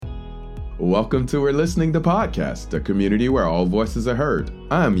Welcome to We're Listening to Podcast, a community where all voices are heard.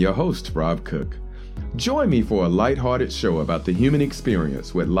 I'm your host, Rob Cook. Join me for a lighthearted show about the human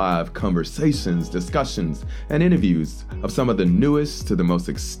experience with live conversations, discussions, and interviews of some of the newest to the most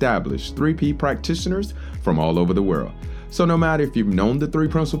established 3P practitioners from all over the world. So no matter if you've known the three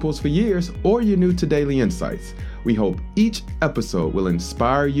principles for years or you're new to Daily Insights, we hope each episode will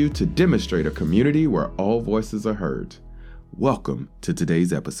inspire you to demonstrate a community where all voices are heard. Welcome to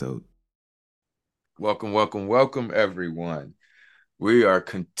today's episode. Welcome, everyone. We are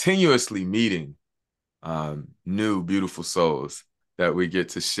continuously meeting new, beautiful souls that we get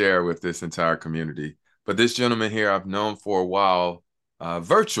to share with this entire community. But this gentleman here I've known for a while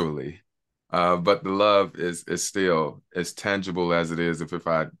virtually, but the love is still as tangible as it is if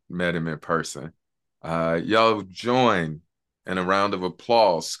I met him in person. Y'all join in a round of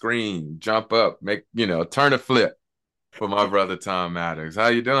applause, scream, jump up, turn a flip for my brother, Tom Mattox. How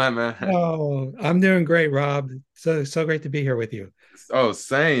you doing, man? Oh, I'm doing great, Rob. So great to be here with you. Oh,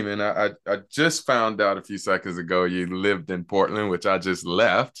 same. And I just found out a few seconds ago you lived in Portland, which I just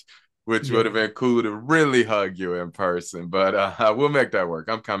left, which Yeah. would have been cool to really hug you in person. But we'll make that work.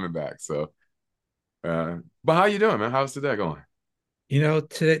 I'm coming back. So, but how you doing, man? How's today going?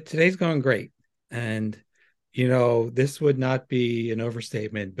 Today's going great. And, this would not be an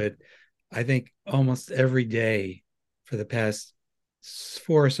overstatement, but I think almost every day for the past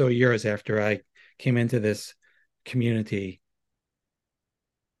 4 or so years after I came into this community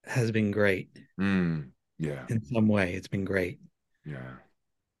has been great. Yeah. In some way, it's been great. Yeah.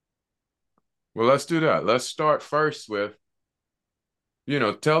 Well, let's do that. Let's start first with,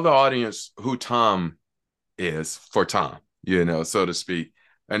 tell the audience who Tom is for Tom, so to speak.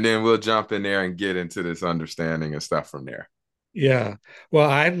 And then we'll jump in there and get into this understanding and stuff from there. Yeah. Well,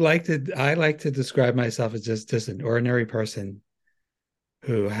 I like to describe myself as just an ordinary person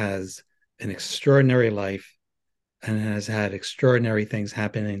who has an extraordinary life and has had extraordinary things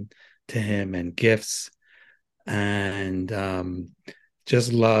happening to him and gifts and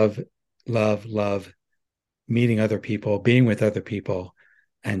just love meeting other people, being with other people,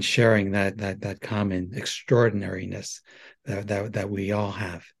 and sharing that common extraordinariness that we all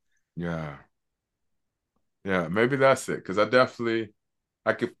have. Yeah. Yeah, maybe that's it. Because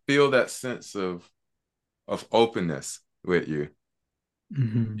I could feel that sense of openness with you,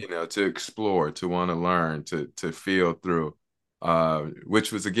 Mm-hmm. to explore, to want to learn, to feel through,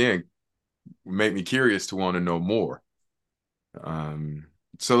 which was again made me curious to want to know more.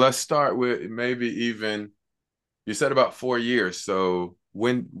 So let's start with maybe even you said about 4 years. So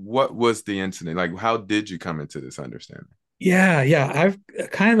what was the incident? Like, how did you come into this understanding? Yeah. I've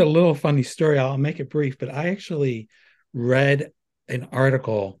kind of a little funny story. I'll make it brief, but I actually read an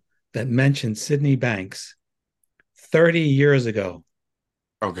article that mentioned Sydney Banks 30 years ago.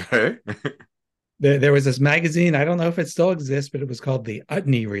 Okay. There was this magazine. I don't know if it still exists, but it was called the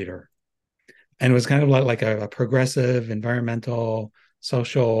Utne Reader. And it was kind of like a progressive, environmental,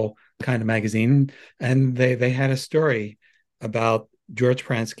 social kind of magazine. And they had a story about George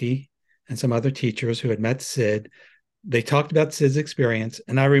Pransky and some other teachers who had met Sid. They talked about Sid's experience.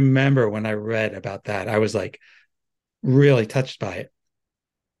 And I remember when I read about that, I was like really touched by it.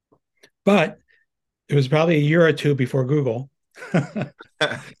 But it was probably a year or two before Google. So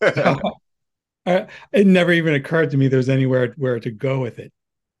it never even occurred to me there's anywhere where to go with it.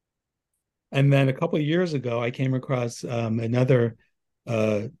 And then a couple of years ago, I came across another.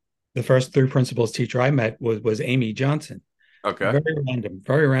 Uh, the first three principles teacher I met was Amy Johnson. Okay. Very random,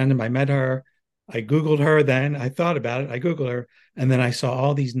 very random. I met her. I Googled her then. I thought about it. I Googled her. And then I saw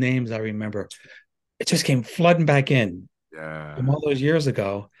all these names I remember. It just came flooding back in Yeah. from all those years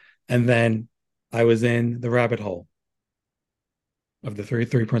ago. And then I was in the rabbit hole of the three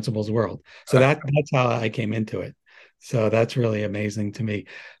principles world. So that's how I came into it. So that's really amazing to me.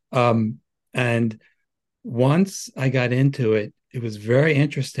 And once I got into it, it was very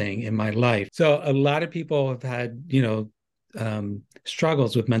interesting in my life. So a lot of people have had,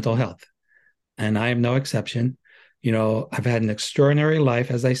 struggles with mental health, and I am no exception. I've had an extraordinary life,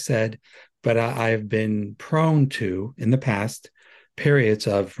 as I said, but I've been prone to, in the past, periods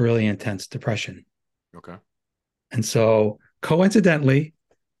of really intense depression. Okay. And so coincidentally,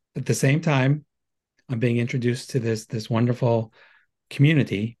 at the same time, I'm being introduced to this wonderful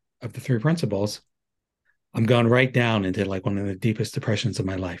community of the three principles. I'm going right down into like one of the deepest depressions of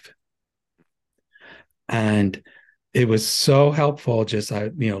my life. And it was so helpful just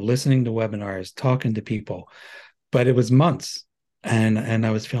listening to webinars, talking to people. But it was months. And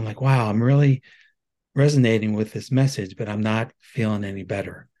I was feeling like, wow, I'm really resonating with this message, but I'm not feeling any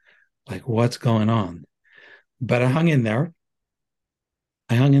better. Like, what's going on? But I hung in there.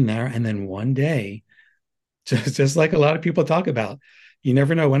 I hung in there. And then one day, just like a lot of people talk about, you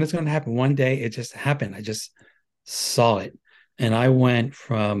never know when it's going to happen. One day it just happened. I just saw it. And I went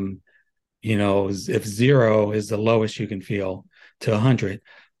from, if zero is the lowest you can feel to 100,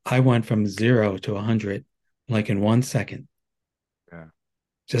 I went from 0 to 100 like in 1 second. Yeah.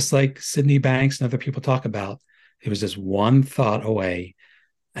 Just like Sydney Banks and other people talk about, it was just one thought away.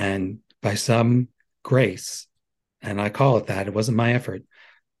 And by some grace, and I call it that, it wasn't my effort,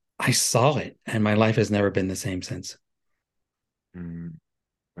 I saw it. And my life has never been the same since. Mm,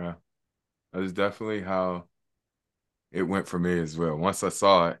 yeah. That is definitely how it went for me as well. Once I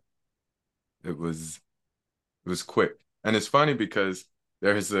saw it, it was it was quick. And it's funny because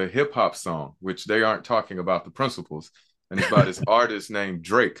there's a hip hop song, which they aren't talking about the principles, and it's by this artist named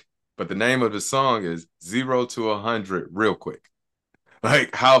Drake. But the name of the song is 0 to 100 real quick.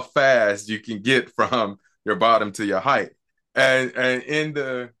 Like how fast you can get from your bottom to your height. And in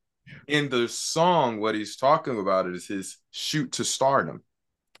the song, what he's talking about is his shoot to stardom,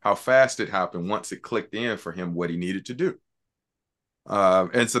 how fast it happened once it clicked in for him what he needed to do.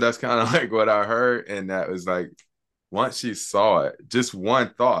 And so that's kind of like what I heard, and that was like once she saw it, just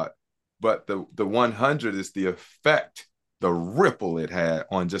one thought, but the 100 is the effect, the ripple it had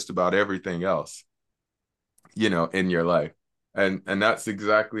on just about everything else, in your life. And that's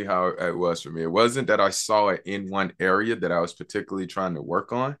exactly how it was for me. It wasn't that I saw it in one area that I was particularly trying to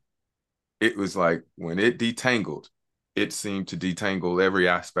work on. It was like when it detangled, it seemed to detangle every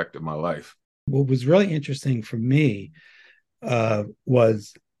aspect of my life. What was really interesting for me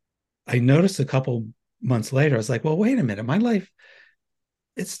was I noticed a couple months later, I was like, well, wait a minute, my life,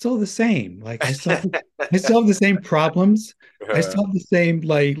 it's still the same. Like I still have the same problems. I still have the same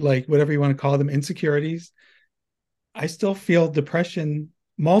like whatever you want to call them, insecurities. I still feel depression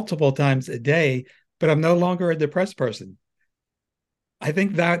multiple times a day, but I'm no longer a depressed person. I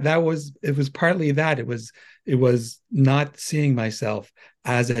think that was it was partly that it was not seeing myself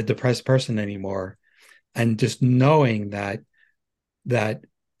as a depressed person anymore, and just knowing that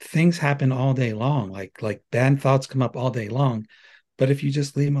things happen all day long, like bad thoughts come up all day long, but if you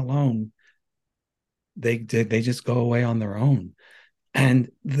just leave them alone, they just go away on their own.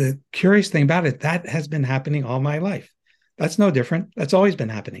 And the curious thing about it, that has been happening all my life. That's no different. That's always been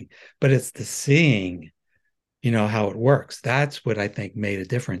happening. But it's the seeing, how it works. That's what I think made a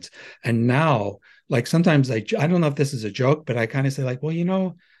difference. And now, like sometimes I don't know if this is a joke, but I kind of say like,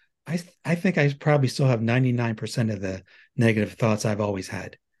 well, I think I probably still have 99% of the negative thoughts I've always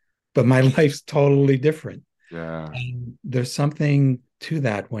had, but my life's totally different. Yeah. And there's something to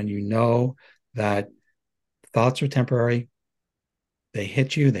that when you know that thoughts are temporary, they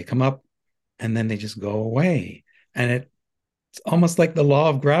hit you, they come up, and then they just go away. And it's almost like the law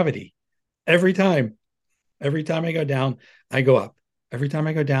of gravity. Every time, every time I go down, I go up. Every time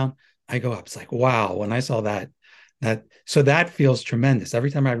I go down, I go up. It's like, wow, when I saw that feels tremendous.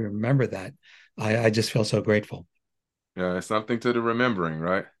 Every time I remember that, I just feel so grateful. Yeah, it's something to the remembering,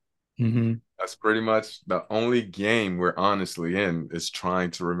 right? Mm-hmm. That's pretty much the only game we're honestly in is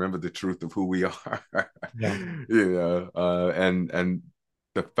trying to remember the truth of who we are. Yeah. And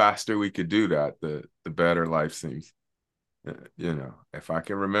the faster we could do that, the better life seems. If I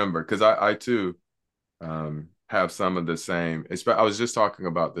can remember, because I too have some of the same. I was just talking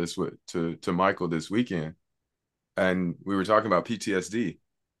about this to Michael this weekend, and we were talking about PTSD,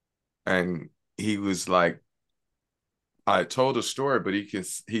 and he was like, I told a story, but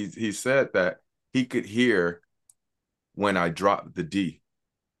he said that he could hear when I dropped the D,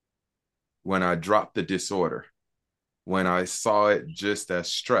 when I dropped the disorder, when I saw it just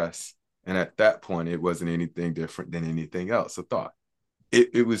as stress. And at that point, it wasn't anything different than anything else. I thought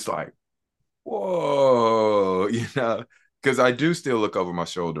it was like, whoa, because I do still look over my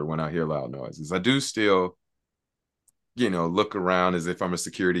shoulder when I hear loud noises. I do still, look around as if I'm a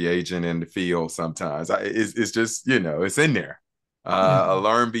security agent in the field sometimes. It's just, it's in there. Yeah. A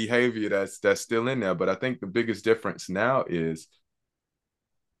learned behavior that's still in there. But I think the biggest difference now is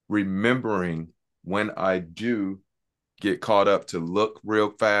remembering when I do get caught up to look real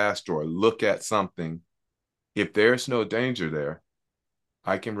fast or look at something. If there's no danger there,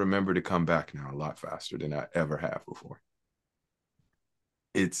 I can remember to come back now a lot faster than I ever have before.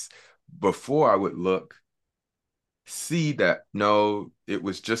 It's before I would see that no, it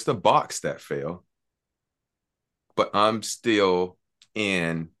was just a box that fell, but I'm still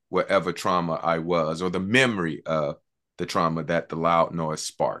in whatever trauma I was or the memory of the trauma that the loud noise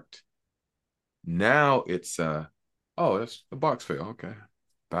sparked. Now it's oh, that's the box fell. Okay.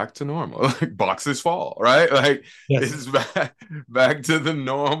 Back to normal. Like boxes fall, right? Like Yes. it's back to the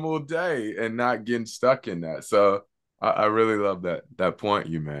normal day and not getting stuck in that. So I really love that point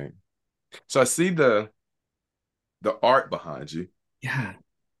you made. So I see the art behind you. Yeah.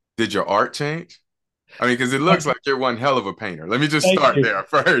 Did your art change? I mean, because it looks like you're one hell of a painter. Let me just Thank start you. there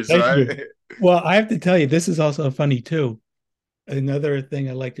first, Thank you. right? Well, I have to tell you, this is also funny too. Another thing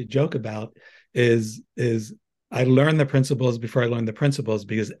I like to joke about is I learned the principles before I learned the principles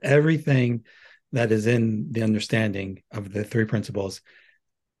because everything that is in the understanding of the three principles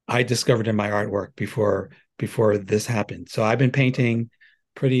I discovered in my artwork before this happened. So I've been painting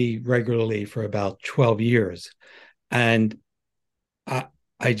pretty regularly for about 12 years and I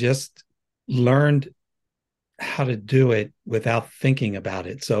I just learned how to do it without thinking about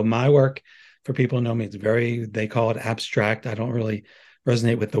it. So my work, for people who know me, it's very, they call it abstract. I don't really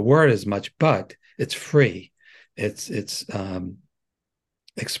resonate with the word as much, but it's free. It's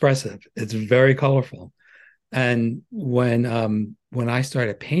expressive. It's very colorful. And when I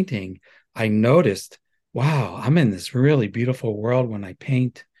started painting, I noticed, wow, I'm in this really beautiful world when I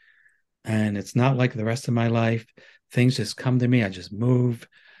paint, and it's not like the rest of my life. Things just come to me. I just move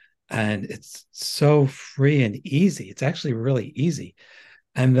and it's so free and easy. It's actually really easy.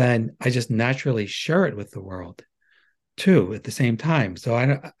 And then I just naturally share it with the world too at the same time. So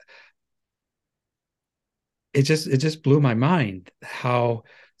I it just blew my mind how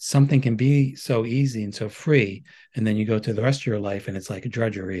something can be so easy and so free, and then you go to the rest of your life and it's like a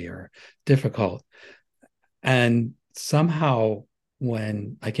drudgery or difficult. And somehow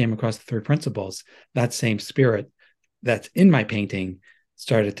when I came across the three principles, that same spirit that's in my painting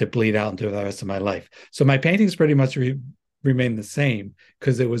started to bleed out into the rest of my life. So my paintings pretty much remain the same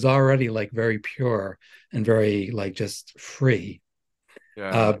because it was already like very pure and very like just free.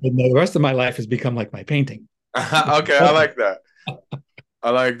 Yeah. But the rest of my life has become like my painting. Okay, I like that.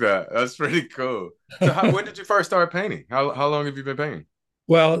 I like that. That's pretty cool. So when did you first start painting? How long have you been painting?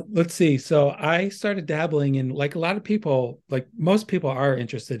 Well, let's see. So I started dabbling in, like a lot of people, like most people are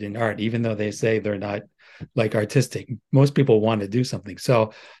interested in art, even though they say they're not like artistic. Most people want to do something.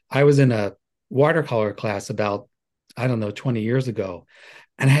 So I was in a watercolor class about, I don't know, 20 years ago,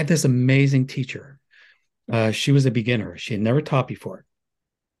 and I had this amazing teacher. She was a beginner. She had never taught before.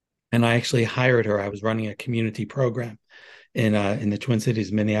 And I actually hired her. I was running a community program in the Twin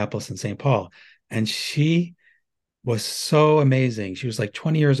Cities, Minneapolis and St. Paul. And she was so amazing. She was like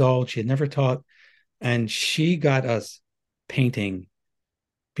 20 years old. She had never taught, and she got us painting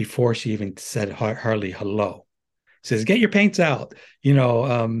before she even said hardly hello. Says, "Get your paints out," you know.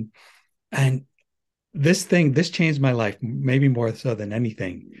 And this changed my life, maybe more so than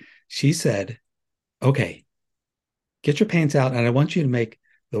anything. She said, "Okay, get your paints out, and I want you to make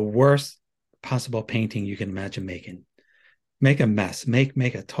the worst possible painting you can imagine making. Make a mess. Make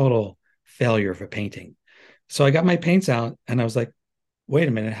a total failure of a painting." So I got my paints out, and I was like, "Wait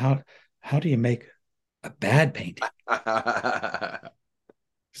a minute, how do you make a bad painting?"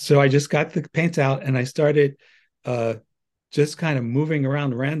 So I just got the paints out and I started uh, just kind of moving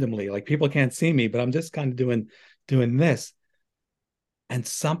around randomly. Like people can't see me, but I'm just kind of doing this. And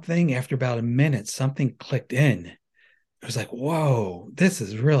something after about a minute, something clicked in. It was like, whoa, this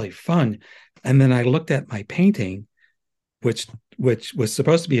is really fun. And then I looked at my painting, which which was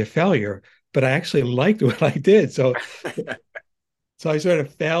supposed to be a failure, but I actually liked what I did. So I sort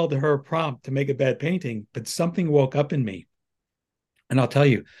of failed her prompt to make a bad painting, but something woke up in me. And I'll tell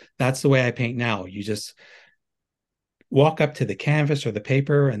you, that's the way I paint now. You just walk up to the canvas or the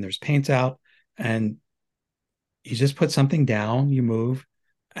paper and there's paints out and you just put something down, you move,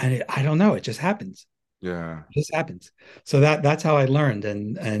 and I don't know, it just happens. Yeah. It just happens. So that's how I learned,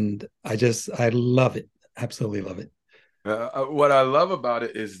 and I love it. Absolutely love it. What I love about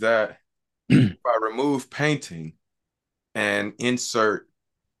it is that if I remove painting and insert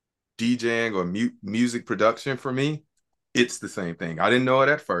DJing or music production for me, it's the same thing. I didn't know it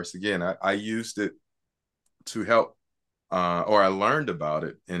at first. Again, I used it to help, or I learned about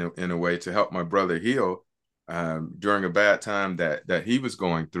it in a way to help my brother heal during a bad time that he was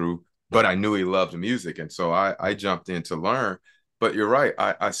going through. But I knew he loved music, and so I jumped in to learn. But you're right.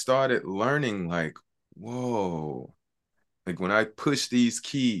 I started learning like, whoa, like when I push these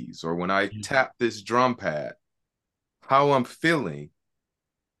keys or when I Yeah. tap this drum pad, how I'm feeling,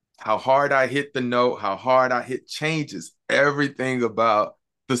 how hard I hit the note, how hard I hit changes everything about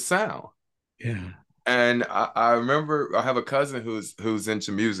the sound. Yeah. And I remember I have a cousin who's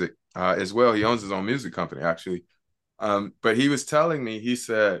into music as well. He owns his own music company actually. But he was telling me, he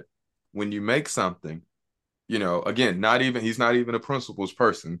said, when you make something, again, he's not even a principles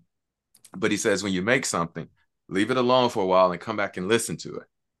person, but he says when you make something, leave it alone for a while and come back and listen to it.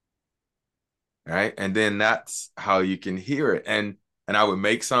 Right. And then that's how you can hear it. And and I would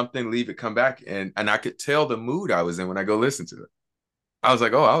make something, leave it, come back, and I could tell the mood I was in when I go listen to it. I was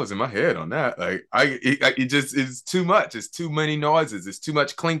like, oh, I was in my head on that. Like, it just is too much. It's too many noises. It's too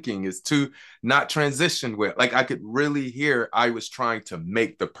much clinking. It's too not transitioned with. Like, I could really hear I was trying to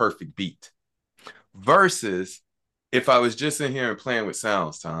make the perfect beat. Versus if I was just in here and playing with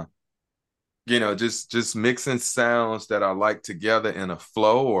sounds, Tom, just mixing sounds that I like together in a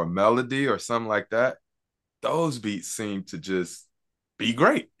flow or melody or something like that. Those beats seem to just be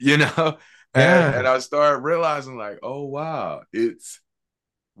great, you know? And Yeah. I started realizing, like, oh wow, it's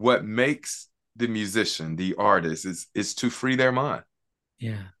what makes the musician, the artist, is to free their mind.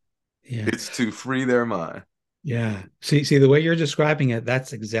 Yeah. Yeah. It's to free their mind. Yeah. See, the way you're describing it,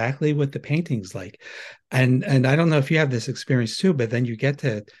 that's exactly what the painting's like. And I don't know if you have this experience too, but then you get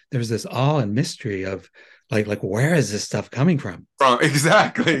to there's this awe and mystery of like where is this stuff coming from? From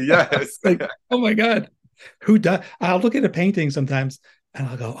exactly, yes. Like, oh my God, who does I'll look at a painting sometimes and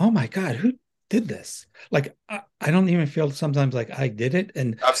I'll go, oh my God, who did this? Like I don't even feel sometimes like I did it.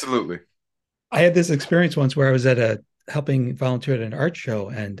 And Absolutely. I had this experience once where I was at a helping volunteer at an art show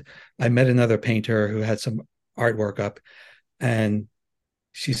and I met another painter who had some artwork up and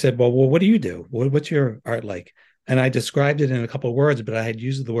she said, well, what do you do? What's your art like? And I described it in a couple of words, but I had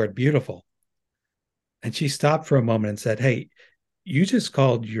used the word beautiful. And she stopped for a moment and said, hey, you just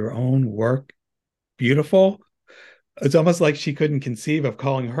called your own work beautiful. It's almost like she couldn't conceive of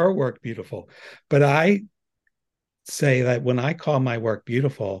calling her work beautiful. But I say that when I call my work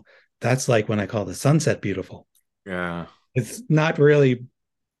beautiful, that's like when I call the sunset beautiful. Yeah. It's not really,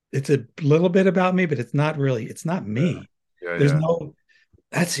 it's a little bit about me, but it's not really, it's not Yeah. me. Yeah. There's Yeah. no,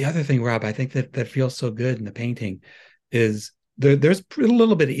 that's the other thing, Rob. I think that feels so good in the painting is there's a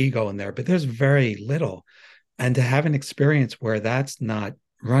little bit of ego in there, but there's very little. And to have an experience where that's not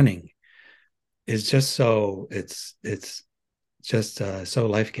running is just so it's just so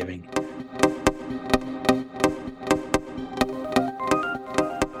life giving.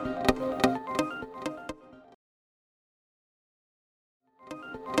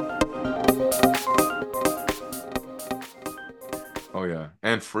 Oh yeah.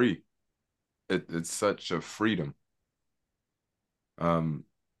 And free. It's such a freedom um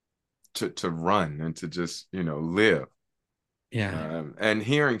to run and to just, live. Yeah, And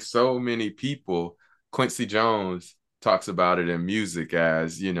hearing so many people, Quincy Jones talks about it in music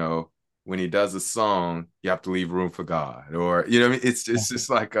as, when he does a song, you have to leave room for God. Or, what I mean? It's just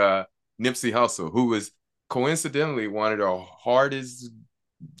like Nipsey Hussle, who was coincidentally one of the hardest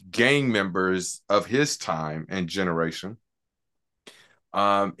gang members of his time and generation.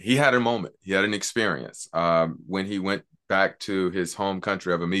 He had a moment, he had an experience when he went back to his home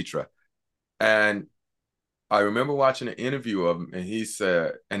country of Amitra. And I remember watching an interview of him, and he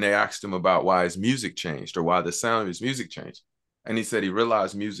said, and they asked him about why his music changed or why the sound of his music changed. And he said he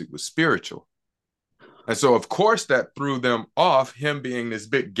realized music was spiritual. And so, of course, that threw them off, him being this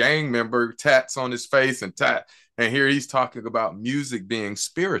big gang member, tats on his face and tat. And here he's talking about music being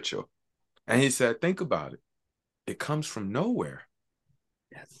spiritual. And he said, think about it. It comes from nowhere.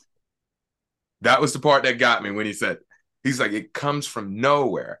 yes, That was the part that got me when he said, he's like, it comes from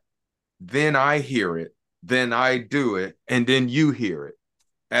nowhere. Then I hear it, then I do it, and then you hear it.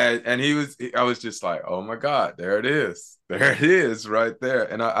 And I was just like, oh my God, there it is. There it is right there.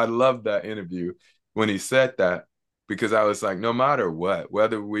 And I loved that interview when he said that, because I was like, no matter what,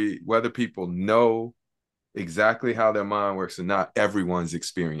 whether people know exactly how their mind works or not, everyone's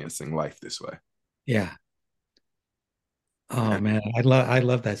experiencing life this way. yeah. Oh And man, I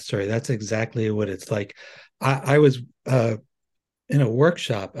love that story. That's exactly what it's like. I was in a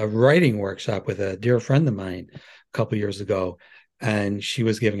workshop, a writing workshop with a dear friend of mine a couple years ago, and she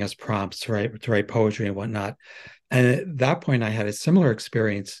was giving us prompts to write poetry and whatnot. And at that point, I had a similar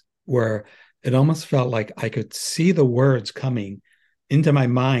experience where it almost felt like I could see the words coming into my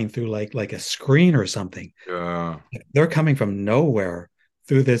mind through like a screen or something. uh, They're coming from nowhere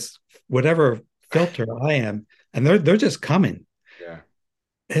through this whatever filter I am, and they're just coming. yeah.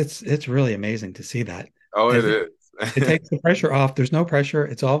 It's really amazing to see that. Oh, it And it is. takes the pressure off. There's no pressure.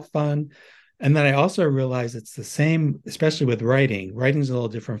 It's all fun. And then I also realize it's the same, especially with writing. Writing's a little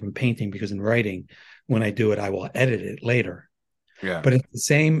different from painting because in writing, when I do it, I will edit it later. Yeah. But it's the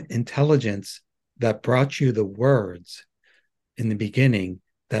same intelligence that brought you the words in the beginning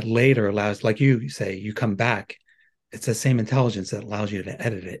that later allows, like you say, you come back. It's the same intelligence that allows you to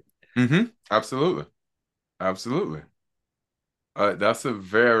edit it. Absolutely. Absolutely. That's a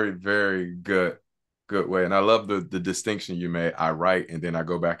very, very good way. And I love the distinction you made. I write and then I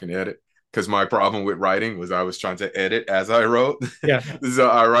go back and edit. because my problem with writing was I was trying to edit as I wrote. Yeah. So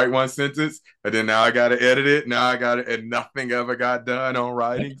I write one sentence and then now I got to edit it. Now I got it, and nothing ever got done on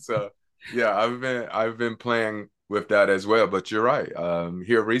writing. So yeah, I've been playing with that as well. But you're right.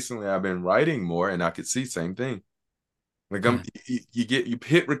 Here recently, I've been writing more, and I could see same thing. Like Yeah. you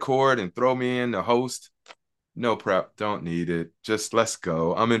hit record and throw me in the host. No prep, don't need it. Just let's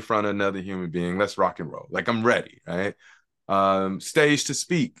go. I'm in front of another human being. Let's rock and roll. Like I'm ready, right? Stage to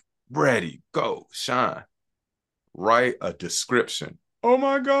speak, ready, go, shine. Write a description. Oh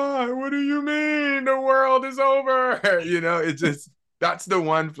my God, what do you mean? The world is over. It just, that's the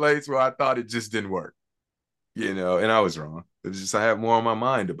one place where I thought it just didn't work, and I was wrong. It was just, I had more on my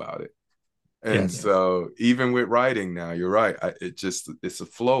mind about it. And Yes. so even with writing now, you're right. It's a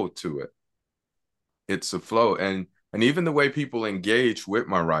flow to it. It's a flow. And even the way people engage with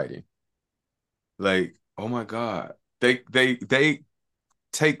my writing, like, oh my God, they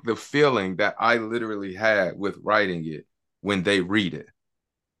take the feeling that I literally had with writing it when they read it.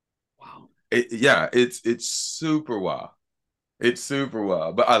 Wow. Yeah, it's super wild. It's super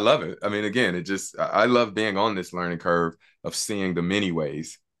wild, but I love it. I mean, again, I love being on this learning curve of seeing the many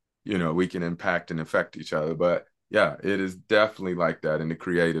ways, we can impact and affect each other. But yeah, it is definitely like that in the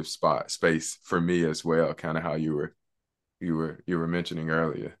creative space for me as well, kind of how you were mentioning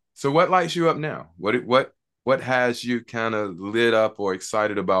earlier. So what lights you up now? What has you kind of lit up or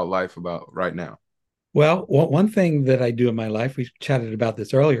excited about life about right now? Well, one thing that I do in my life, we chatted about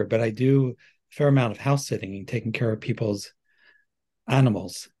this earlier, but I do a fair amount of house sitting and taking care of people's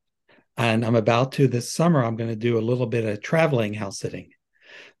animals. And I'm about to this summer, I'm going to do a little bit of traveling house sitting.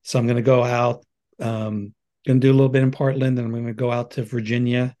 So I'm going to go out, going to do a little bit in Portland, and I'm going to go out to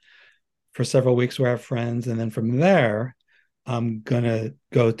Virginia for several weeks where I have friends. And then from there, I'm going to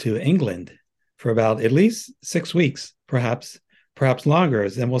go to England for about at least 6 weeks, perhaps longer.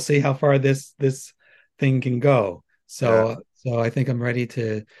 And we'll see how far this thing can go. Yeah. So I think I'm ready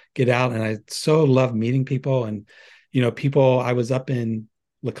to get out. And I so love meeting people. And, people, I was up in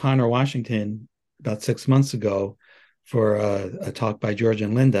LaConner, Washington about 6 months ago for a talk by George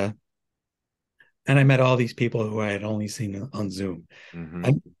and Linda. And I met all these people who I had only seen on Zoom. Mm-hmm.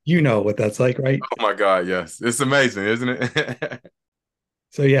 And you know what that's like, right? Oh my God, yes. It's amazing, isn't it?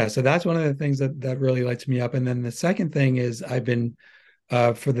 So yeah, so that's one of the things that really lights me up. And then the second thing is I've been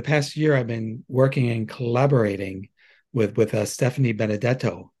for the past year I've been working and collaborating with Stephanie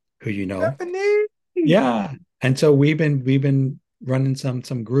Benedetto, who you know. Stephanie. Yeah. And so we've been running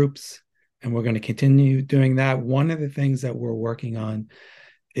some groups, and we're going to continue doing that. One of the things that we're working on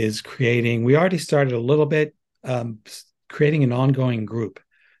is creating, we already started a little bit, creating an ongoing group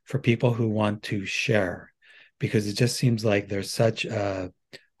for people who want to share, because it just seems like there's such a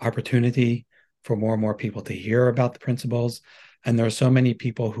opportunity for more and more people to hear about the principles. And there are so many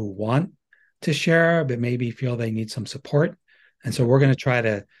people who want to share, but maybe feel they need some support. And so we're going to try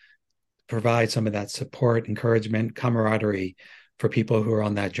to provide some of that support, encouragement, camaraderie for people who are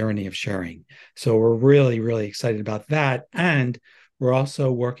on that journey of sharing. So we're really, really excited about that. And we're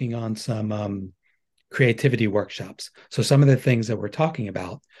also working on some creativity workshops. So some of the things that we're talking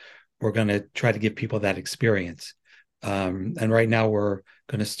about, we're going to try to give people that experience. And right now we're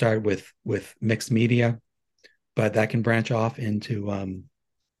going to start with mixed media, but that can branch off into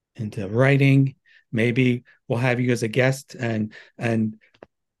writing. Maybe we'll have you as a guest, and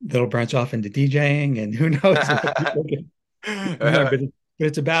that'll branch off into DJing, and who knows what people can from there. But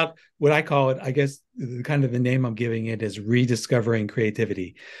it's about what I call it, I guess, kind of the name I'm giving it is rediscovering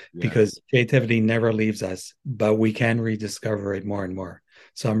creativity, Yes. because creativity never leaves us, but we can rediscover it more and more.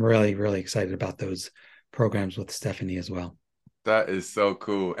 So I'm really, really excited about those programs with Stephanie as well. That is so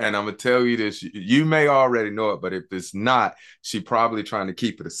cool. And I'm gonna tell you this, you may already know it, but if it's not, she probably trying to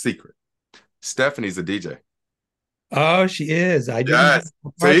keep it a secret. Stephanie's a DJ. Oh, she is. I didn't Yes.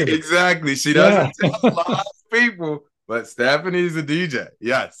 know See, part of it. exactly. She doesn't Yeah. tell a lot of people, but Stephanie's a DJ.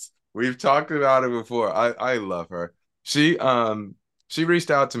 Yes. We've talked about it before. I love her. She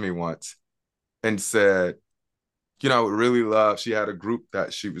reached out to me once and said, I would really love, she had a group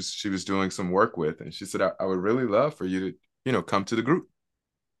that she was doing some work with. And she said, I would really love for you to, come to the group.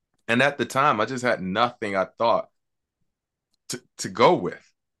 And at the time, I just had nothing I thought to go with.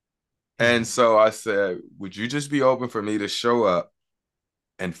 Yeah. And so I said, would you just be open for me to show up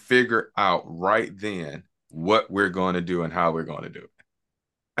and figure out right then what we're going to do and how we're going to do it?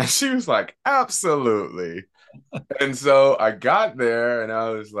 And she was like, absolutely. And so I got there and I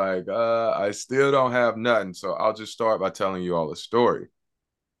was like, I still don't have nothing. So I'll just start by telling you all a story.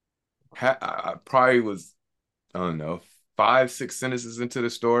 I probably was, I don't know, 5, 6 sentences into the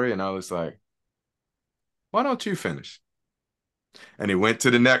story. And I was like, why don't you finish? And he went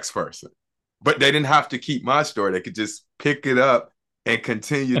to the next person. but they didn't have to keep my story. They could just pick it up and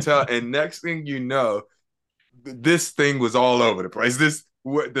continue telling. And next thing you know, this thing was all over the place. This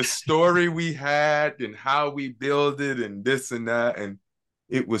what the story we had and how we build it and this and that. And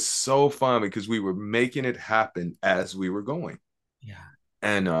it was so fun because we were making it happen as we were going. Yeah.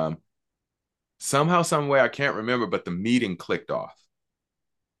 And somehow, some way, I can't remember, but the meeting clicked off.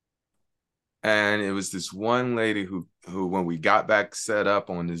 And it was this one lady who when we got back set up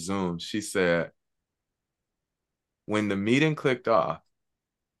on the Zoom, she said, when the meeting clicked off,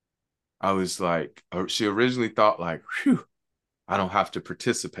 I was like, she originally thought like, whew, I don't have to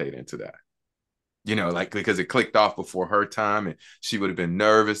participate into that. You know, like because it clicked off before her time and she would have been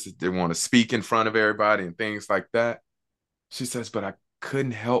nervous, didn't want to speak in front of everybody and things like that. She says, but I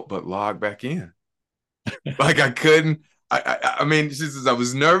couldn't help but log back in. Like I couldn't. I mean, she says I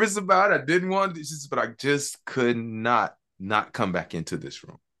was nervous about it. I didn't want to. She says, but I just could not come back into this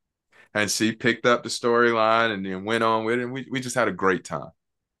room. And she picked up the storyline and then went on with it. And we just had a great time.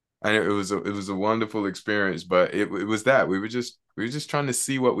 And it was a wonderful experience. But it was that we were just trying to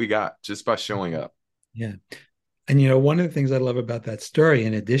see what we got just by showing up. Yeah. And one of the things I love about that story,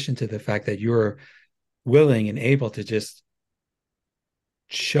 in addition to the fact that you're willing and able to just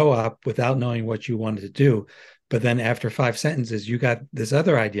show up without knowing what you wanted to do, but then after 5 sentences, you got this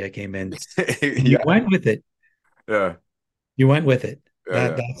other idea came in and you Yeah, went with it. yeah, You went with it. yeah,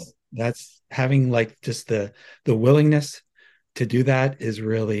 That yeah. that's having like just the willingness to do that is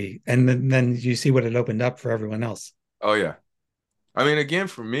really, and then you see what it opened up for everyone else. Oh yeah. I mean, again,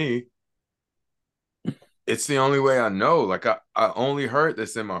 for me, it's the only way I know. Like I only heard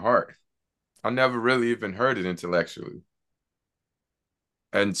this in my heart. I never really even heard it intellectually.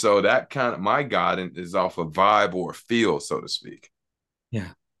 And so that kind of my guidance is off a vibe or a feel, so to speak.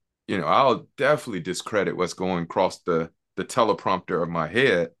 Yeah. You know, I'll definitely discredit what's going across the teleprompter of my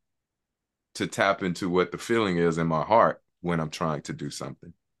head to tap into what the feeling is in my heart when I'm trying to do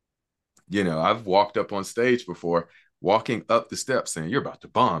something. You know, I've walked up on stage before, walking up the steps saying, "You're about to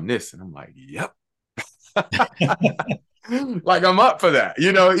bomb this." And I'm like, "Yep." Like I'm up for that.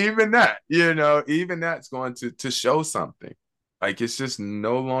 Even that's going to show something. Like it's just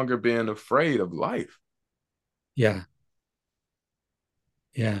no longer being afraid of life. Yeah.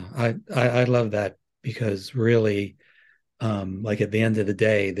 Yeah. I love that because really, like at the end of the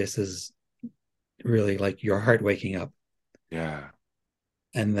day, this is really like your heart waking up. Yeah.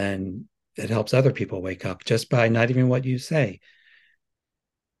 And then it helps other people wake up just by not even what you say.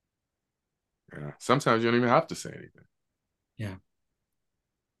 Yeah. Sometimes you don't even have to say anything. Yeah.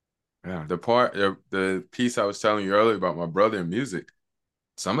 Yeah. The piece I was telling you earlier about my brother in music,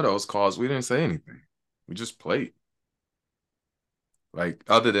 some of those calls we didn't say anything. We just played. Like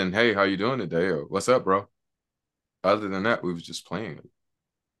other than, "Hey, how you doing today?" or "What's up, bro?" Other than that, we was just playing.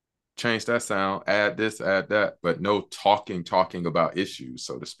 Change that sound, add this, add that, but no talking about issues,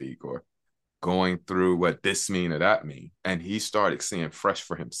 so to speak, or going through what this mean or that mean. And he started seeing fresh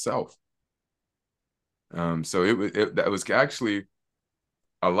for himself. So that was actually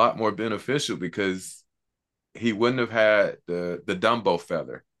a lot more beneficial because he wouldn't have had the Dumbo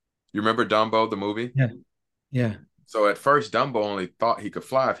feather. You remember Dumbo, the movie? Yeah. Yeah. So at first, Dumbo only thought he could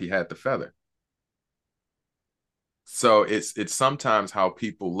fly if he had the feather. So it's sometimes how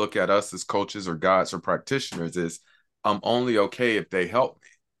people look at us as coaches or guides or practitioners is I'm only okay if they help me.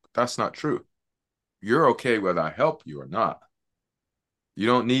 But that's not true. You're okay whether I help you or not. You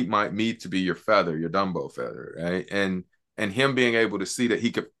don't need me to be your feather, your Dumbo feather, right? And him being able to see that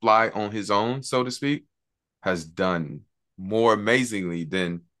he could fly on his own, so to speak, has done more amazingly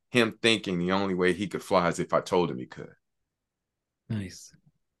than him thinking the only way he could fly is if I told him he could. Nice.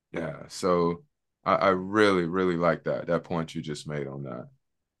 Yeah. So I really, really like that point you just made on that.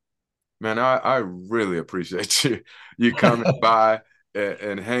 Man, I really appreciate you coming by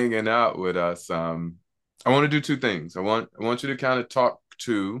and hanging out with us. I want to do two things. I want you to kind of talk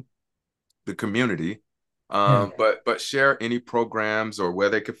to the community, Yeah. but share any programs or where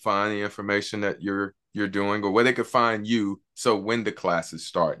they could find the information that you're doing or where they could find you. So when the classes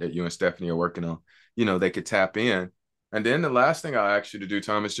start that you and Stephanie are working on, they could tap in. And then the last thing I ask you to do,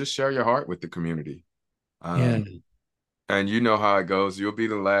 Tom, is just share your heart with the community. Yeah. And you know how it goes. You'll be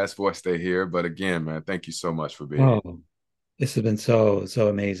the last voice they hear. But again, man, thank you so much for being here. Oh, this has been so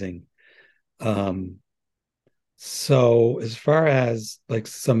amazing. Um, so as far as like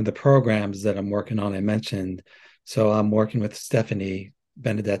some of the programs that I'm working on, I mentioned, so I'm working with Stephanie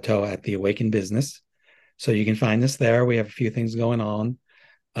Benedetto at the Awakened Business. So you can find us there. We have a few things going on.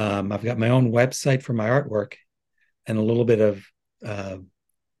 I've got my own website for my artwork and a little bit of uh,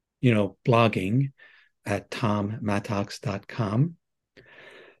 blogging at tommattox.com.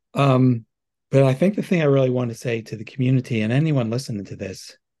 But I think the thing I really want to say to the community and anyone listening to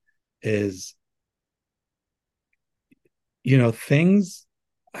this is, things,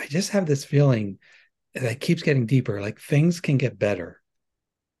 I just have this feeling that keeps getting deeper. Like things can get better.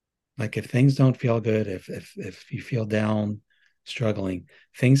 Like if things don't feel good, if you feel down, struggling,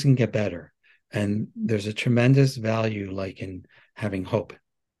 things can get better. And there's a tremendous value like in having hope,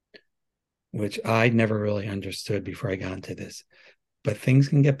 which I never really understood before I got into this. But things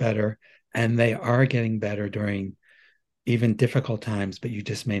can get better, and they are getting better during even difficult times, but you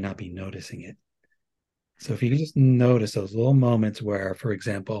just may not be noticing it. So if you can just notice those little moments where, for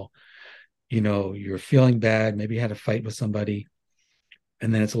example, you're feeling bad, maybe you had a fight with somebody,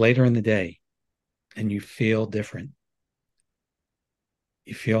 and then it's later in the day and you feel different.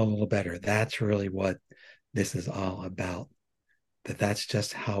 You feel a little better. That's really what this is all about. That's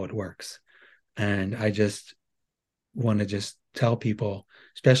just how it works. And I just want to just tell people,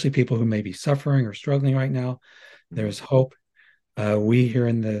 especially people who may be suffering or struggling right now, there's hope. We here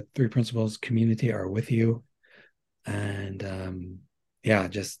in the Three Principles community are with you. And yeah,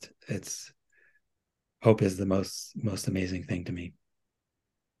 just it's hope is the most amazing thing to me.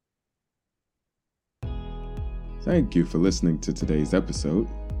 Thank you for listening to today's episode.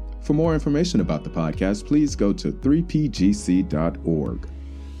 For more information about the podcast, please go to 3pgc.org.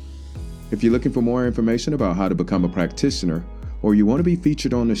 If you're looking for more information about how to become a practitioner, or you want to be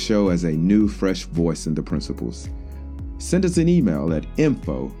featured on the show as a new, fresh voice in the principles, send us an email at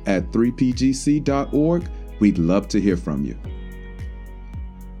info@3pgc.org. We'd love to hear from you.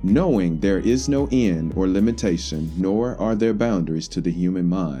 Knowing there is no end or limitation, nor are there boundaries to the human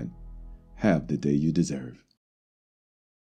mind, have the day you deserve.